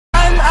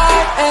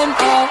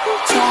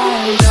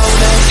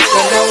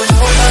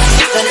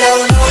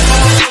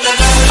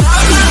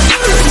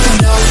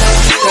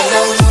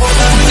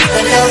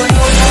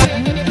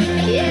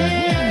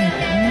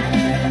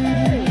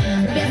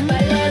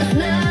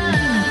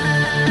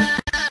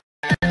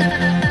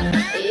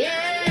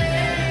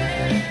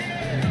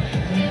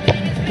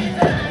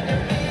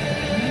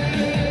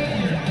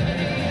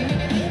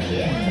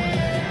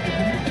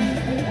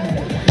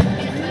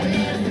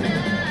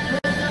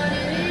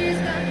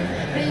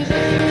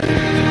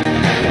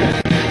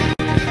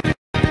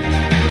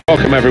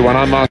Welcome everyone,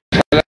 I'm Martin,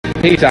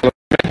 he's Alan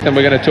Smith, and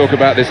we're going to talk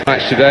about this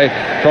match today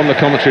from the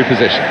commentary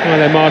position. Well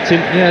there Martin,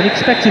 yeah,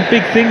 expecting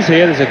big things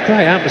here, there's a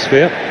great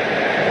atmosphere.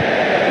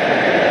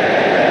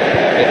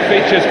 It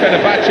features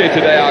Fenerbahçe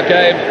today, our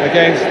game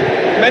against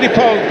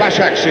Medipol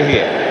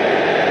Başakşehir.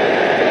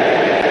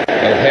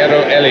 El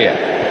Elia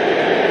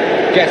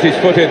gets his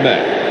foot in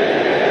there.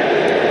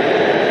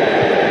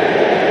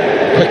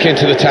 Quick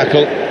into the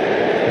tackle,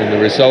 and the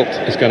result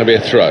is going to be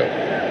a throw.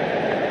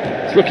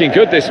 It's looking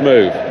good, this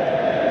move.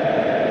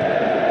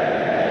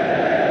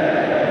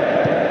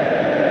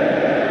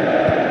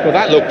 Well,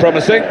 that looked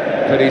promising,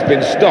 but he's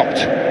been stopped.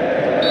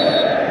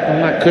 Well,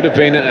 that could have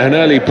been an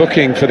early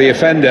booking for the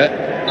offender.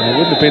 I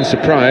wouldn't have been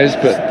surprised,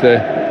 but the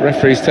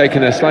referee's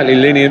taken a slightly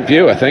lenient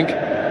view, I think.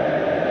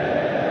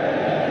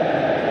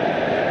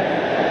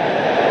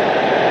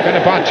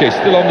 Fenerbahçe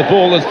still on the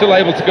ball and still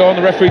able to go on.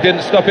 The referee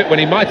didn't stop it when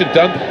he might have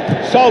done.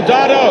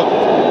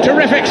 Soldado,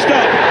 terrific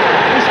stop.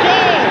 He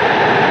scored!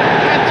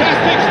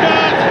 Fantastic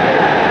start.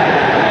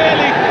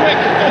 Really quick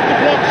off the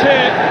blocks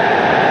here.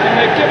 And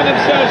they've given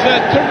themselves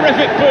a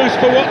terrific boost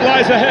for what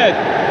lies ahead.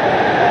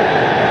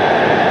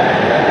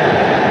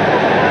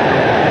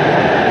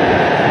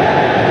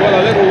 Well,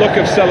 a little look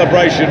of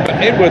celebration,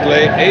 but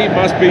inwardly he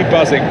must be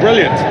buzzing.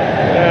 Brilliant.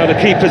 The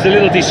keeper's a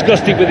little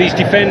disgusted with his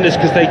defenders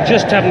because they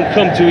just haven't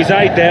come to his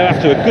aid there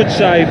after a good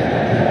save.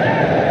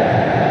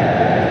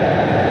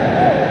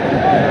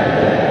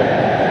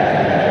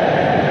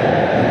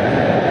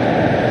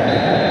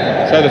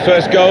 So the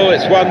first goal,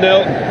 it's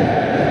 1-0.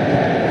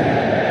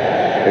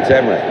 It's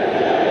Emre.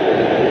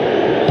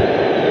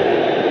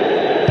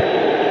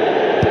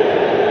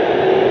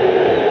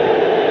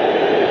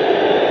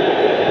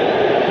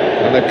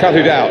 And they've cut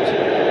it out.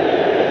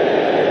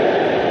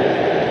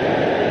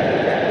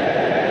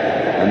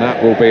 And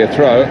that will be a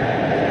throw.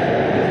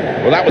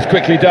 Well, that was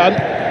quickly done.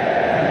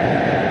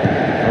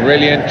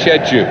 Aurelien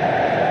Chedju.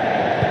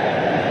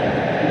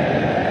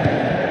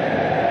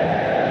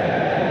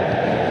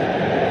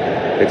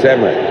 It's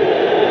Emre.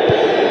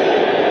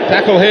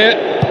 Tackle here.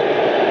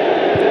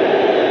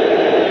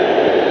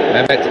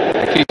 Mehmet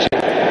Akici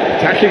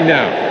attacking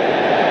now.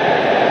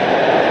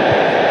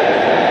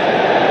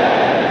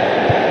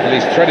 Well,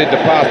 he's threaded the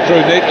path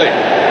through neatly.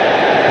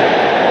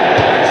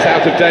 It's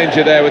out of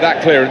danger there with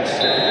that clearance.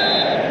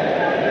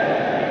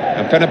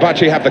 And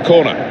Fenerbahçe have the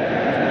corner.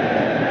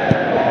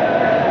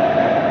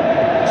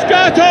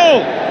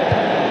 Skoru!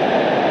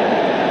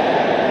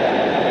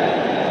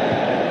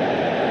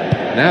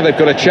 Now they've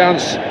got a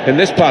chance in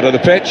this part of the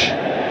pitch.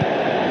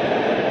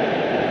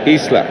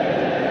 Isla.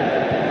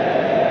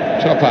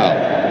 Topal.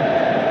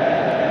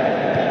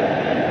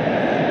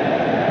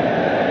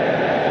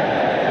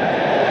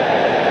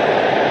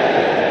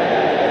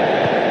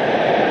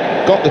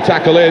 Got the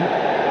tackle in.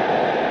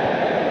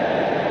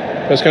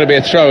 There's going to be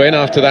a throw in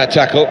after that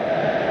tackle.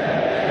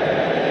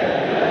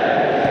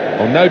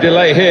 Well, no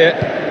delay here.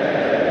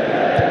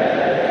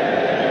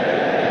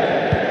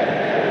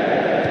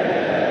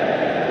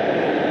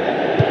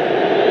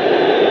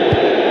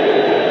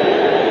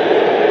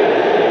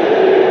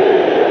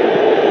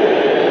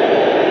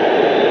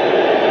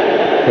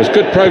 There's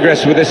good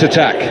progress with this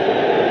attack.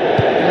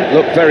 It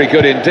looked very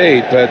good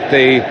indeed, but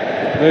the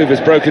move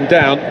has broken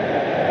down.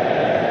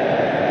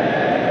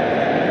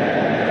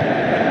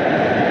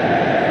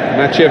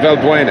 Mathieu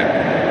Valbuena.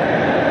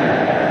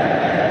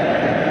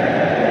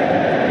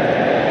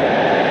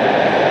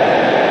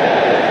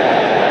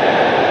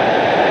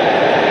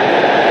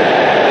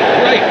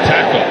 Great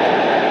tackle.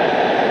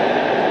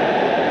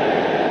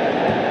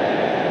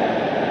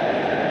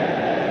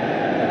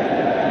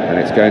 And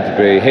it's going to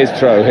be his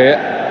throw here.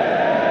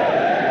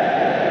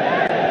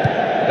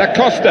 Da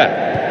Costa.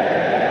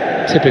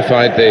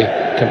 Typified the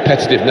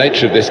competitive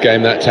nature of this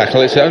game, that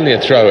tackle. It's only a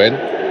throw-in.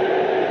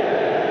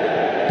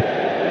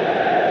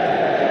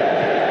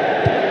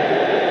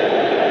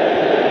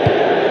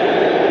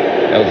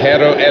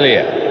 El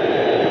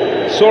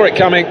Elia. Saw it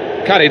coming,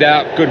 cut it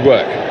out, good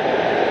work.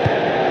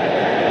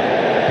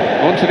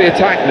 On to the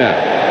attack now.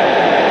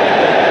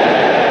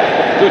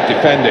 Good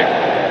defending.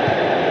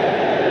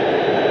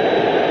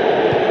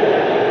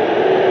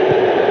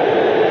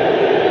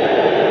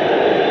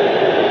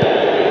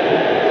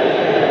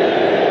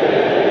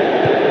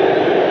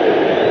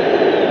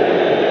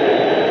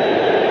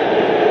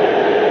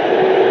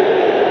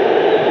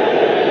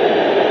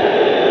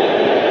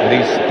 And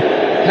he's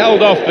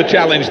held off the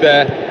challenge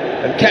there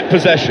and kept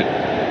possession.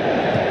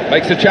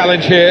 Makes the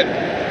challenge here.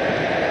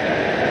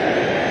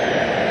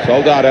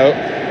 Soldado.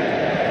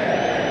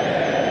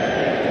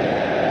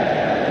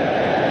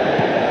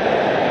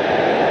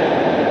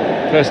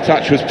 First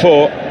touch was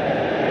poor.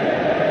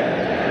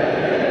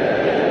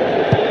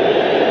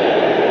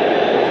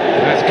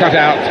 That's cut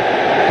out.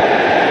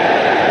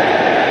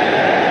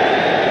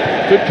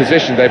 Good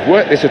position. They've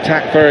worked this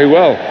attack very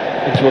well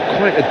into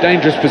quite a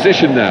dangerous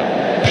position now.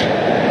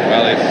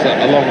 Well, it's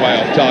a long way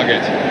off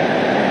target.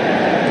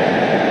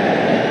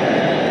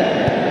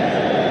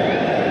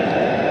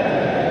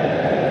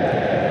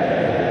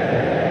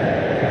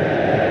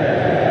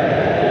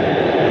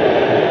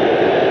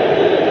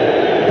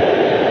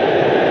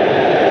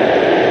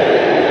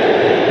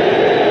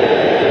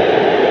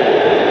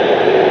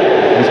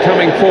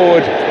 Coming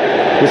forward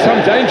with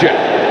some danger,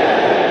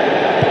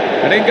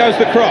 and in goes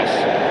the cross,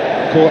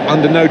 caught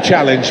under no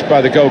challenge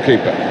by the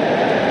goalkeeper.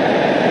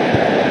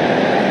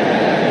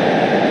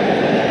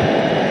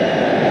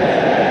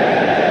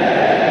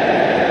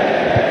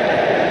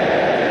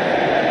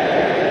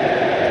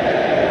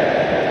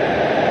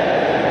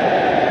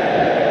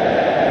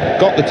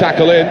 Got the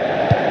tackle in,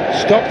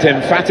 stopped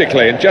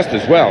emphatically and just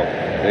as well.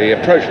 The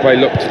approach play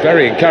looked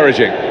very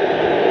encouraging.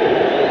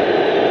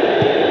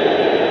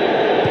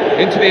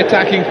 Into the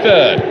attacking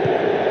third.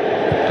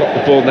 Got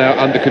the ball now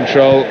under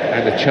control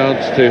and a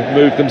chance to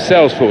move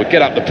themselves forward,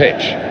 get up the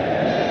pitch.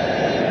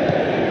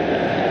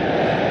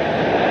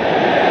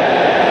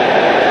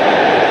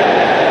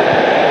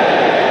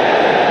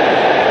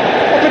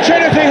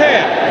 Opportunity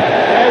here.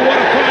 Oh, what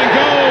a fine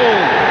goal.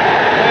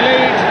 They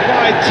lead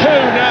by 2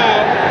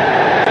 now.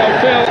 They'll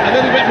feel a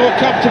little bit more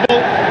comfortable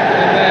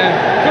and they're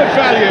good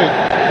value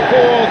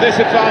for this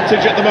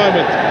advantage at the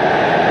moment.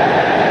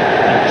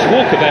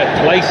 Talk about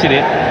placing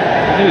it.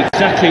 He knew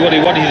exactly what he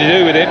wanted to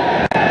do with it.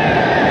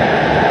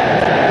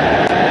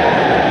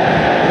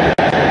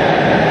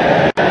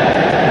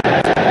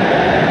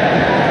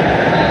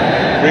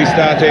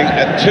 Restarting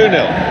at 2-0.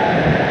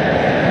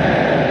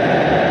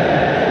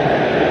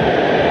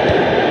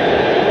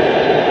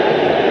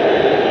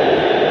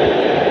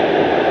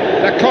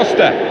 Da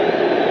Costa.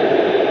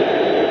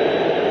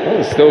 Well,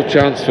 there's still a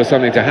chance for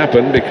something to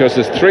happen because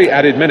there's 3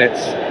 added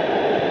minutes.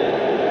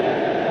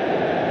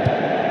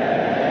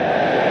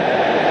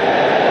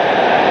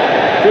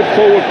 Good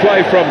forward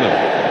play from them.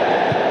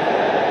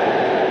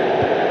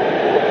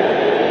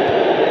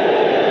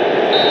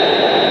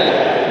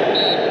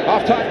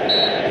 Half time.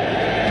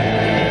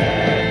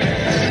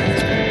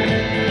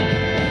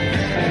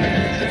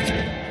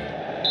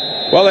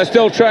 Well, they're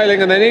still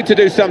trailing and they need to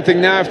do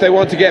something now if they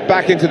want to get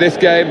back into this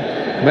game.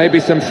 Maybe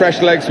some fresh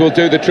legs will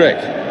do the trick.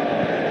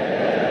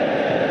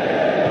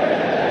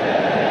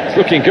 It's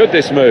looking good,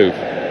 this move.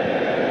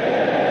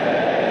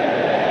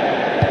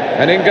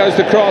 And in goes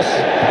the cross.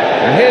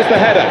 And here's the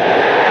header.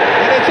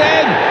 And it's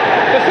in!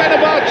 For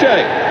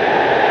Fenerbahçe!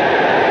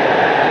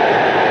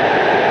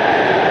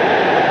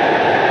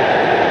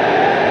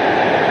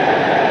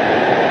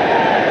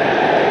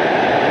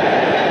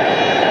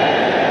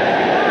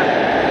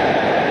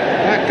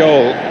 That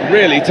goal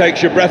really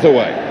takes your breath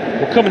away.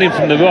 Well, coming in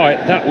from the right,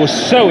 that was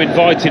so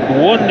inviting.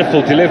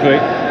 Wonderful delivery.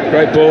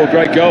 Great ball,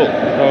 great goal.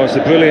 Oh, it's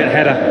a brilliant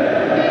header.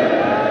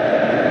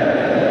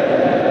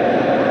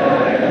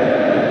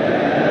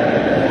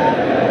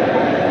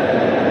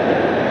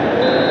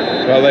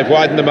 Well, they've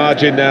widened the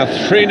margin now.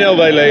 3-0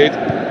 they lead.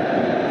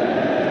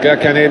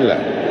 YAKIN.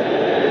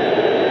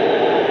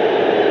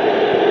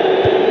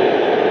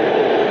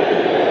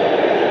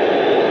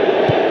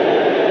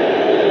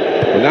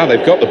 Well, now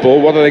they've got the ball,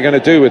 what are they going to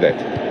do with it?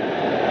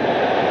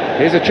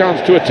 Here's a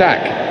chance to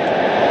attack.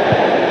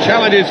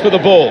 Challenges for the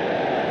ball.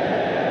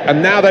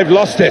 And now they've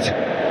lost it.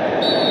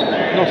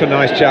 Not a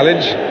nice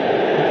challenge.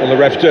 What will the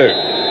ref do?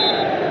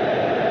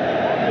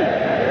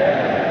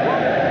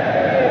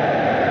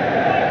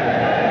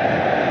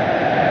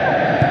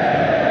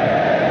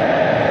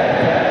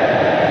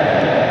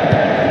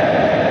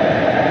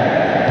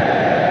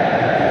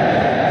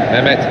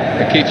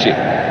 Yakiin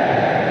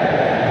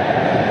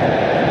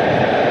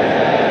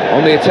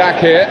on the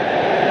attack here.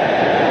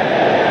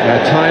 A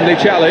timely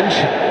challenge.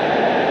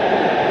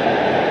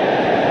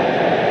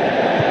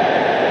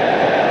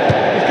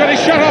 He's got his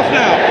shot off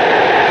now.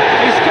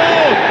 He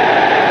scored.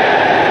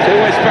 It's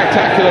always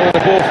spectacular when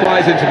the ball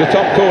flies into the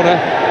top corner,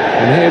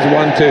 and here's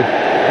one to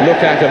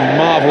look at and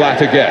marvel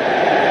at again.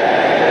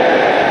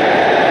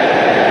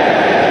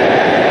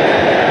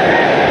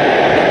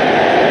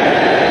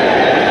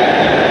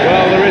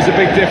 There's a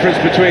big difference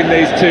between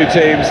these two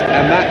teams,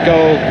 and that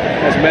goal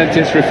has meant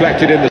it's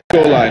reflected in the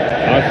scoreline.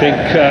 I think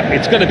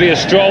it's going to be a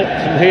stroll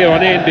from here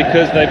on in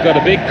because they've got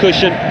a big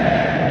cushion,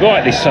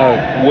 rightly so,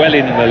 well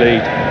in the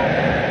lead.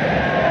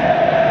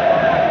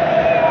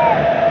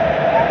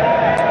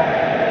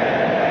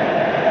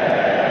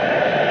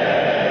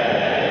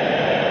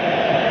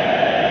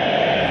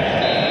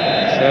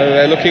 So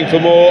they're looking for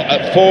more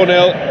at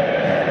 4-0.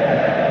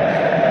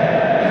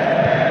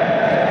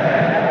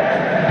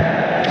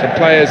 Some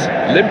players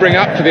limbering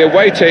up for the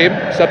away team.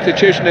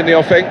 Substitution in the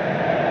offing.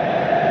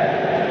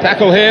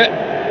 Tackle here.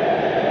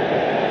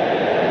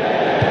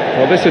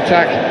 Well, this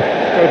attack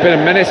got a bit of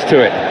menace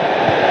to it.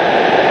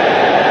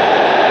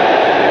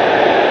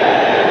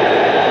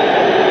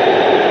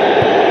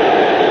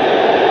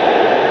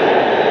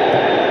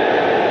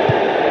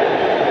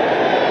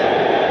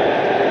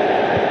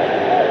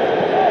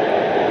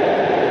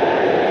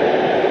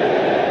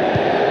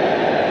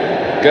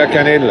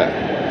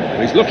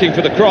 He's looking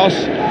for the cross.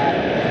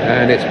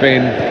 And it's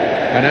been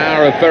an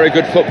hour of very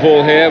good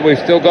football here. We've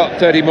still got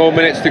 30 more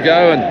minutes to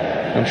go, and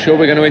I'm sure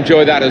we're going to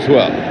enjoy that as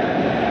well.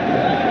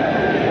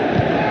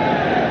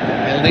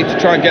 He'll need to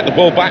try and get the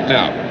ball back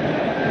now.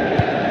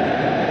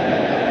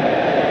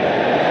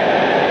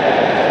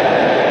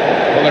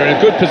 Well, they're in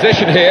a good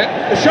position here.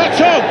 The shot's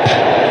on!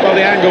 Well,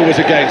 the angle was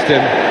against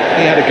him.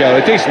 He had a go,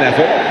 a decent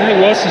effort. He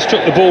was, he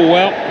struck the ball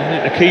well. I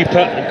think the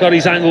keeper got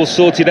his angle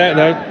sorted out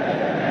though.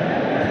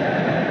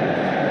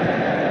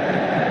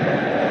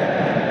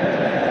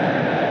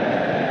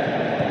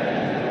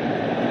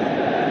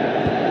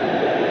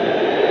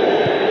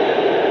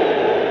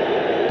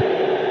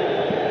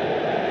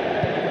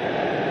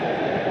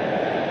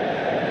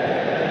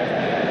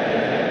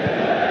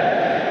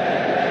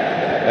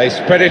 They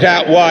spread it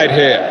out wide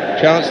here.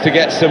 Chance to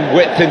get some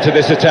width into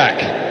this attack.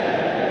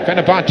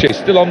 Fenerbahçe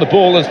still on the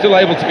ball and still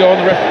able to go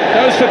on the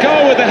Goes for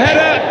goal with the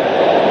header.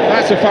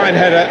 That's a fine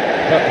header,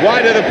 but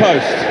wide of the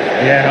post.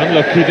 Yeah,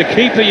 unlucky. The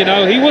keeper, you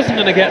know, he wasn't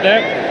going to get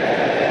there.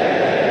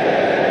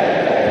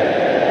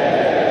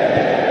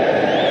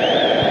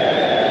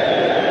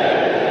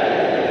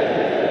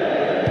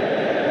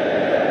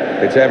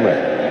 It's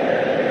Emre.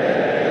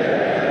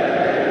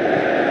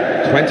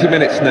 20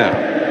 minutes now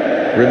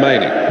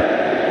remaining.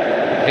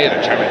 Here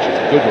the challenge is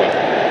a good one.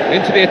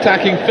 Into the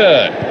attacking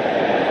third.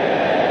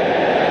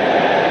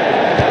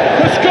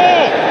 The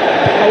score!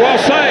 Oh, well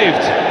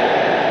saved.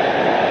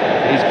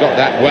 He's got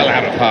that well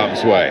out of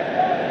harm's way.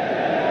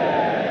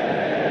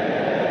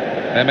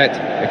 Mehmet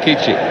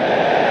Ekici.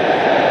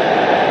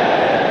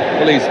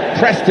 Well, he's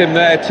pressed him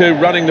there to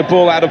running the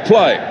ball out of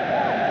play.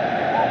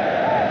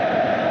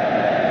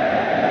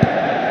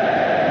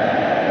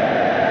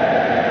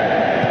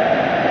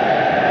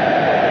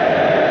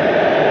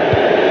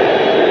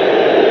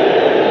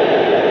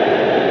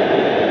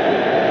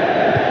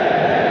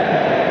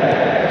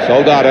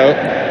 Soldado.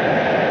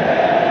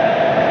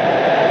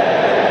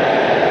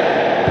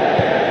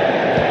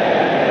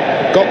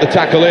 Got the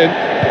tackle in.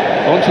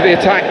 Onto the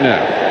attack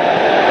now.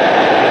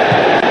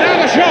 Now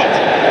the shot!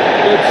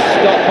 Good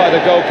stop by the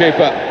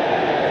goalkeeper.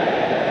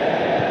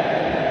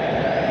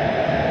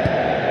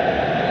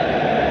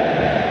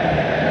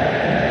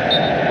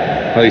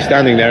 Well, he's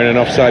standing there in an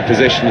offside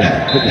position.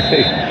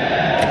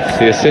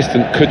 The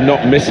assistant could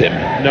not miss him.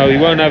 No, he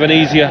won't have an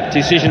easier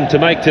decision to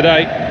make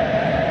today.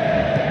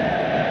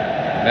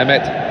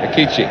 Mehmet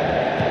Ekici.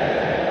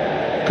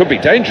 Could be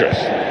dangerous.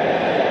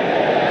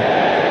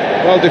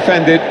 Well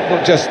defended,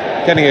 not just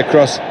getting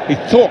across, he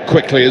thought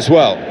quickly as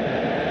well.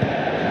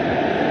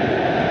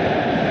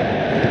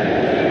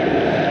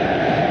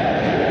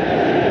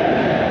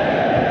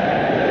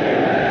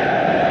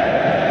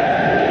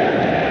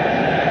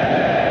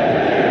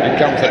 Here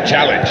comes the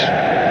challenge.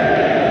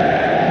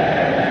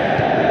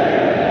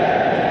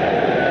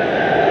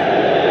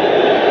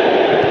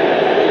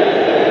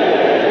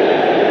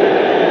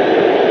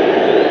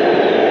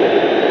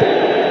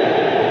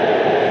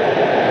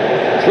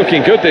 It's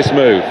looking good, this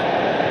move.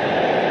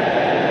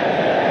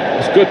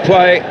 It's good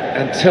play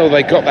until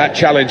they got that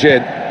challenge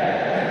in.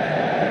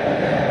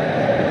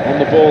 On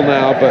the ball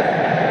now, but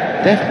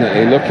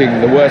definitely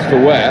looking the worse for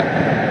wear.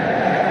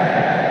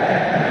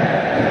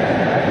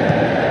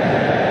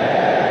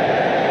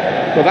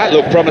 Well, that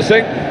looked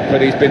promising,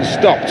 but he's been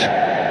stopped.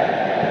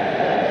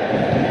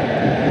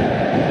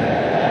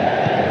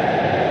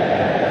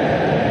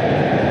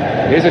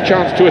 Here's a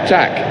chance to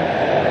attack.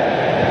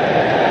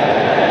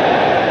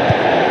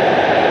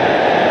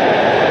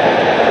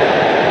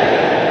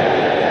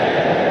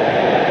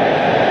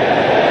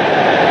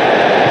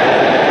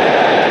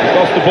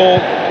 The ball.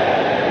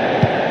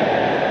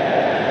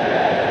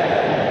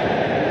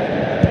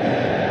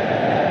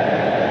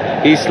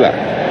 Isla.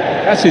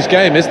 That's his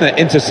game, isn't it?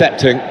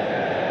 Intercepting.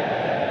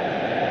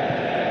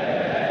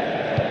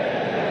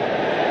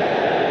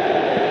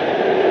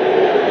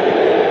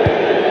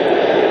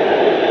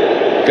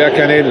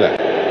 Gürkanilla.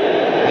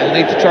 They'll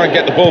need to try and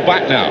get the ball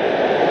back now.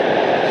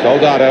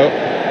 Soldado.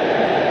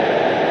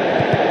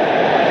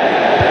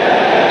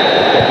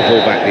 Got the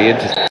ball back, the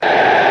intercept.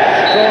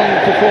 Strong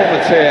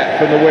performance here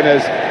from the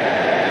winners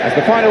as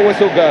the final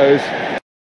whistle goes.